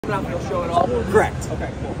You'll show it all? Correct.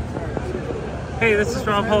 Okay, cool. Hey, this is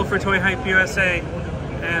Rob Hull for Toy Hype USA,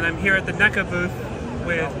 and I'm here at the NECA booth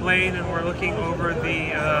with Blaine, and we're looking over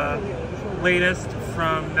the latest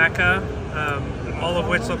from NECA, all of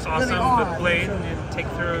which looks awesome. With Blaine, and take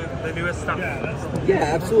through the newest stuff. Yeah,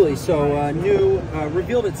 absolutely. So new,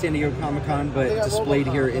 revealed at San Diego Comic-Con, but displayed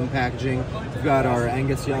here in packaging. We've got our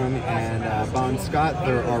Angus Young and Bon Scott.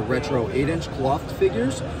 They're our retro 8-inch cloth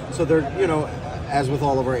figures. So they're, you know, as with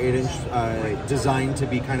all of our 8-inch, designed to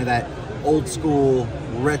be kind of that old school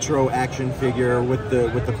retro action figure with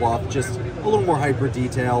the cloth, just a little more hyper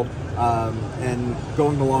detailed. And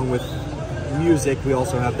going along with music, we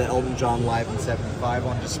also have the Elton John Live in 75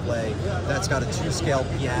 on display. That's got a 2-scale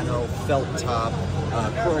piano, felt top,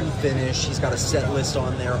 chrome finish. He's got a set list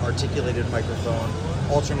on there, articulated microphone,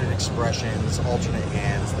 alternate expressions, alternate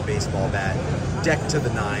hands, the baseball bat, deck to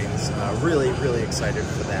the nines. Really, really excited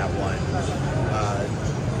for that one.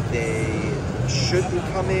 They should be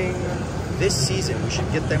coming this season. We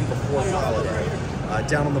should get them before holiday.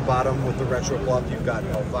 Down on the bottom with the retro cloth, you've got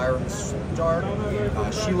Elvira in the dark.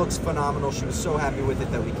 She looks phenomenal. She was so happy with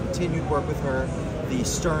it that we continued work with her. The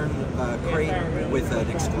Stern crate with an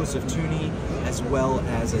exclusive toonie, as well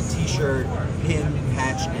as a t-shirt, pin,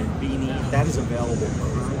 patch, and beanie. That is available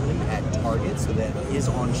currently at Target, so that is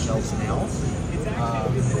on shelves now.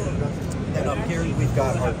 Then up here we've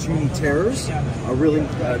got our Toonie Terrors,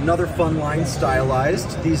 another fun line,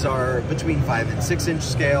 stylized. These are between 5 and 6-inch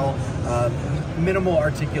scale, minimal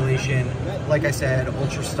articulation. Like I said,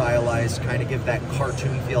 ultra stylized, kind of give that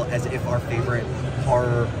cartoon feel as if our favorite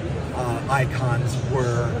horror icons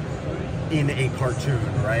were in a cartoon,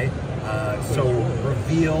 right? So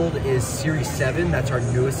revealed is Series 7, that's our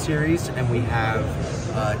newest series, and we have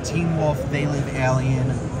Teen Wolf, They Live Alien,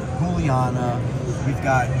 Juliana. We've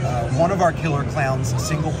got one of our Killer Clowns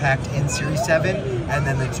single packed in Series 7, and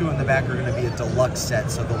then the two in the back are going to be a deluxe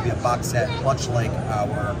set, so there'll be a box set much like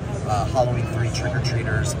our Halloween 3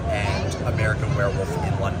 Trick-or-Treaters and American Werewolf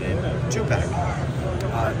in London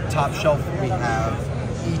 2-pack. Top shelf we have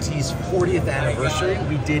E.T.'s 40th anniversary.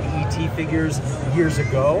 We did E.T. figures years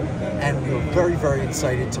ago, and we were very, very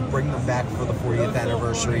excited to bring them back for the 40th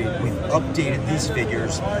anniversary. We've updated these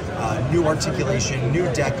figures, new articulation, new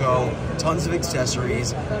deco, tons of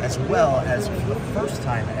accessories, as well as for the first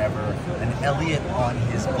time ever, an Elliot on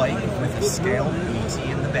his bike with a scaled E.T.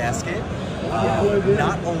 in the basket.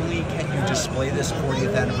 Not only can you display this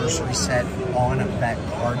 40th anniversary set on that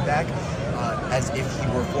card back, as if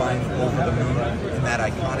you were flying over the moon in that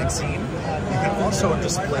iconic scene, you can also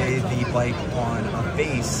display the bike on a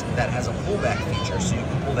base that has a pullback feature, so you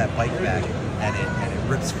can pull that bike back and it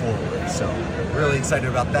rips forward. So really excited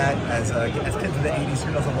about that. As kids of the 80s,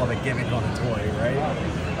 who doesn't love a gimmick on a toy, right?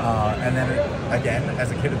 And then again, as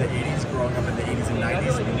a kid of the 80s, growing up in the 80s and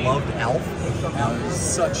 90s, we loved Alf.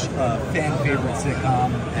 Such a fan favorite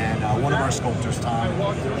sitcom, and one of our sculptors, Tom,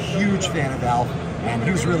 huge fan of Alf. And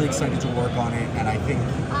he was really excited to work on it, and I think,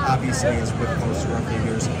 obviously, as with most of our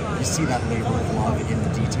figures, you see that labor of love in the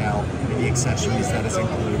detail, in the accessories that is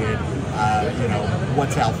included. You know,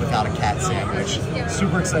 what's Alf without a cat sandwich?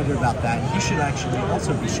 Super excited about that. He should actually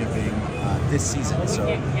also be shipping this season, so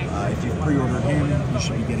if you've pre-ordered him, you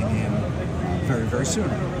should be getting him very, very soon.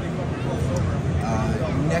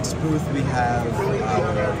 Next booth, we have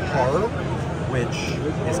our horror, which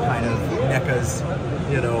is kind of NECA's,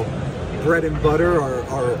 you know, bread and butter,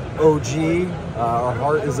 our OG, our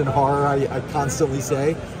heart is in horror, I constantly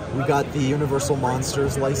say. We got the Universal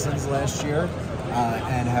Monsters license last year,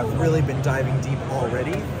 and have really been diving deep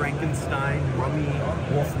already. Frankenstein, Rummy,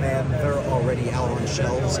 Wolfman, they're already out on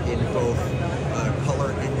shelves in both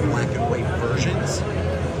color and black and white versions.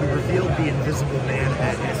 We revealed the Invisible Man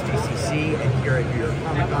at SDCC, and here at New York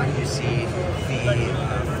Comic Con you see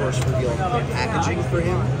the first reveal of packaging for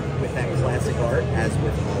him with that classic art, as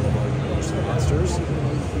with all of our Universal Monsters.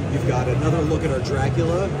 You've got another look at our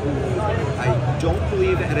Dracula, who I don't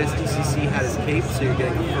believe at SDCC had his cape, so you're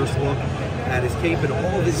getting a first look at his cape and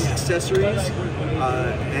all of his accessories.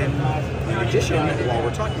 And in addition, while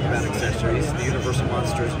we're talking about accessories, the Universal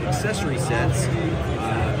Monsters accessory sets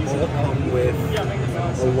all come with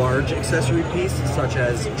a large accessory piece, such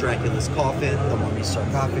as Dracula's coffin, the mummy's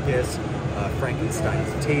sarcophagus,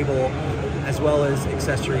 Frankenstein's table, as well as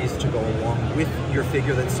accessories to go along with your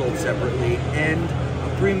figure that's sold separately, and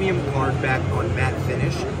a premium card back on matte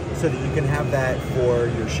finish, so that you can have that for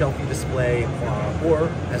your shelfie display or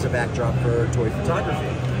as a backdrop for toy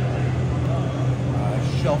photography.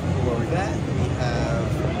 Shelf below that, we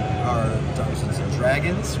have our Dungeons and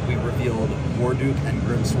Dragons. We revealed Warduke and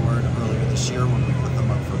Grimsword earlier this year when we put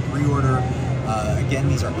them up for pre-order. Again,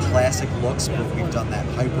 these are classic looks, but we've done that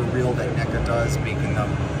hyper real that NECA does, making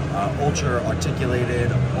them ultra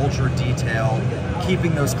articulated, ultra detailed,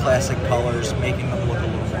 keeping those classic colors, making them look a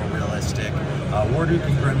little more realistic. Warduke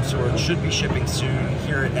and Grimsword should be shipping soon.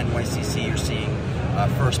 Here at NYCC, you're seeing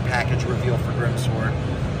first package reveal for Grimsword.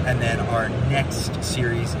 And then our next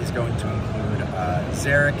series is going to include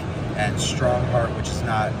Zarek and Strongheart, which is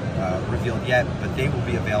not revealed yet, but they will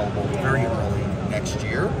be available very early next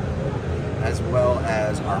year. As well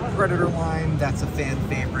as our Predator line, that's a fan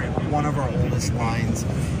favorite, one of our oldest lines.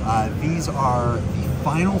 These are the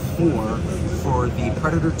final 4 for the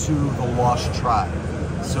Predator 2, The Lost Tribe.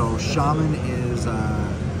 So Shaman is,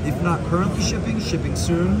 if not currently shipping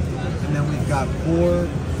soon. And then we've got Boar,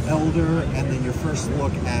 Elder, and then your first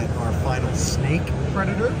look at our final Snake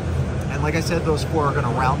Predator. And like I said, those 4 are going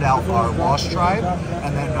to round out our Lost Tribe.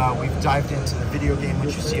 And then we've dived into the video game,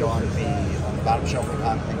 which you see on the bottom shelf of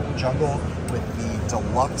Concrete Jungle, with the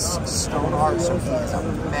deluxe stone art. So he is a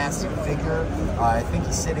massive figure. I think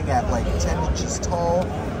he's sitting at like 10 inches tall.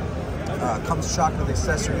 Comes chocked with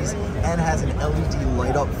accessories and has an LED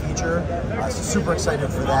light up feature. So super excited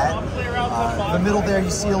for that. In the middle there,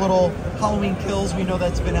 you see a little Halloween Kills. We know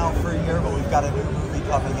that's been out for a year, but we've got a new movie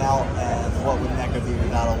coming out, and what would NECA be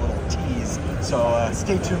without a little tease? So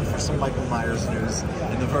stay tuned for some Michael Myers news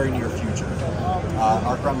in the very near future.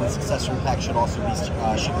 Our Gremlins accessory pack should also be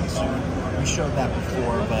shipping soon. We showed that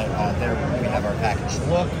before, but there we have our packaged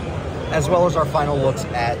look, as well as our final looks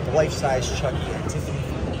at life-size Chucky and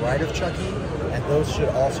Tiffany, Bride of Chucky, and those should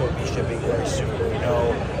also be shipping very soon. We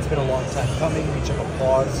know it's been a long time coming. We took a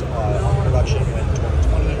pause on production when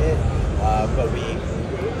 2020 hit, but we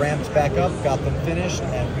ramped back up, got them finished,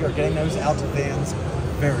 and we are getting those out to fans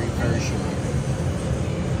very, very soon.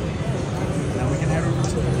 Now we can head over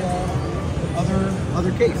to the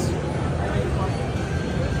other case.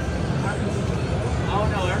 Oh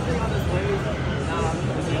no, everything on this way is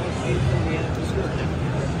the other case from the end of the description.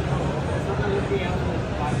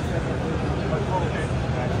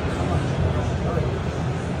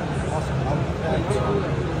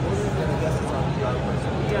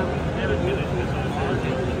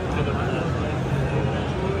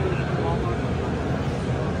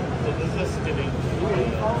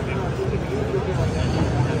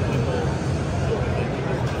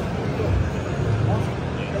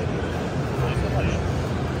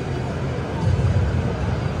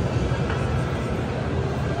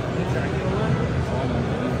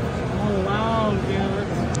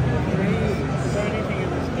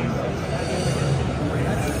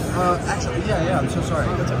 Actually, yeah, I'm so sorry.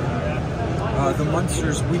 The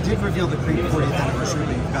Munsters, we did reveal the Creed 40th anniversary,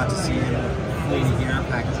 but you got to see it fully here,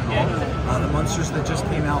 packaged and all. The Munsters that just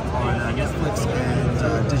came out on Netflix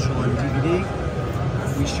and digital and DVD.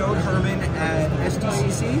 We showed Herman at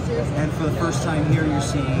SDCC, and for the first time here, you're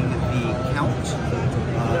seeing the Count,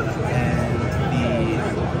 and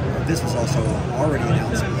this was also already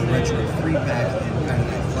announced, the Retro 3-pack in kind of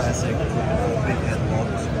that classic big head look.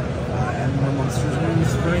 And more Monsters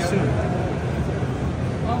news very soon.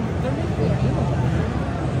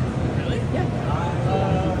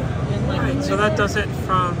 Alright, so that does it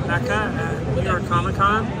from NECA at New York Comic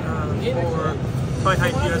Con. For Toy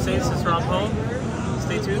Hype USA, this is Rob Hull.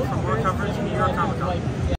 Stay tuned for more coverage of New York Comic Con.